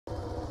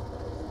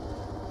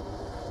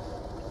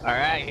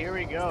Alright, here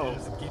we go.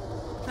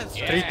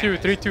 3-2,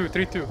 3-2,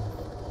 3-2.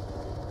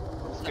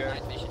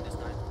 Night vision this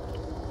time.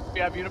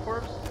 You have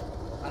uniforms?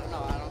 I don't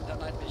know, I don't have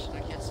night vision,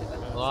 I can't see that.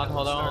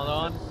 Hold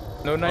on.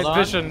 No night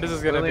vision, this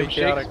is gonna William be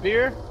chaotic.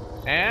 Shakespeare?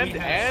 And?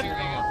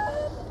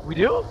 We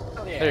do?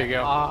 Oh, yeah. There you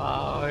go.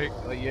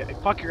 Oh, yeah.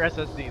 Fuck your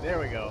SSD. There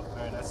we go.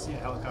 Alright, I see a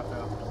helicopter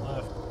off to the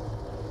left.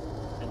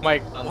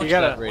 Mike, you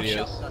gotta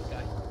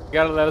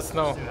let us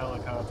know, See a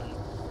helicopter.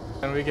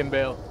 and we can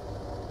bail.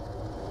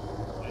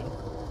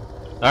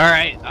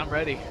 Alright, I'm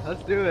ready.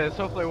 Let's do this.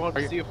 Hopefully I won't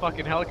see a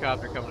fucking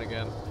helicopter coming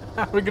again.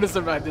 We're gonna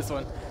survive this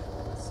one.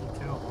 I see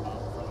two of them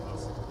out in front of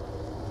us.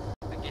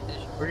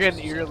 We're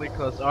getting eerily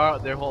close. Oh,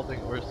 they're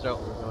holding. We're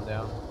going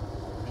down.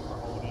 I think we're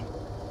holding.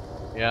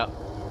 Yeah.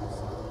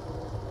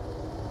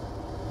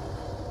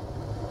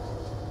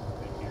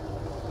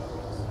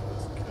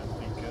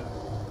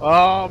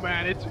 Oh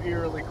man, it's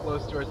eerily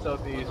close to our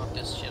southeast. Not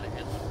this shit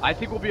again. I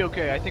think we'll be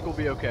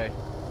okay.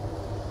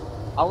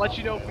 I'll let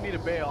you know if we need to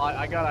bail.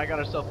 I got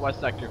our southwest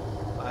sector.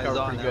 Eyes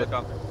on pretty good.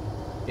 helicopter.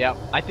 Yeah,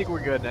 I think we're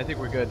good.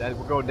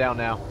 We're going down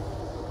now.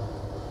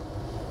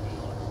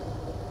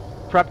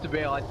 Prep to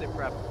bail. I say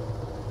prep.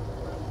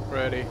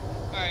 Ready.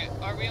 Alright,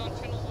 are we on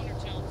channel 1 or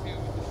channel 2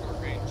 with the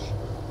short range?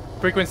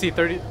 Frequency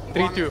 32.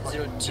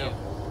 0-2.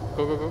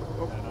 Go.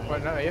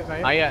 What, not yet.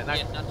 Not yet. Not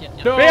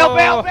yet. No! Bail!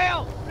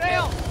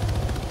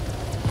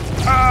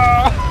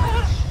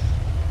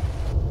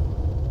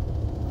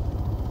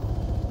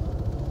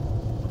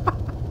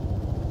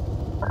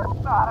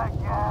 Not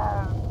again.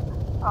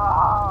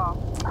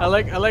 I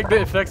like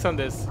the effects on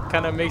this.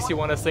 Kind of makes you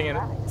want to sing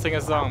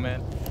a song,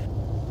 man.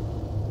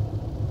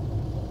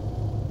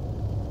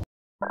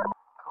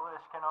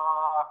 Collision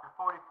off. You're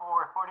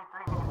 44,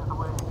 43 meters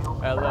away.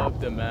 I love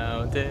the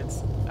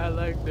mountains. I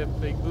like the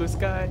big blue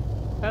sky.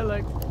 I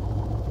like.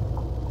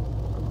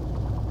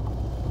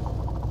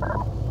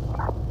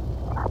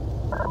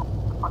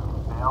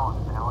 Fucking bail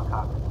and the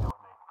helicopter killed me.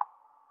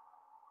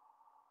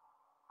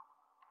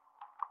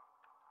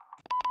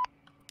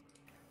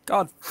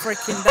 God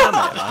freaking damn it.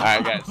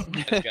 Alright,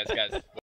 guys.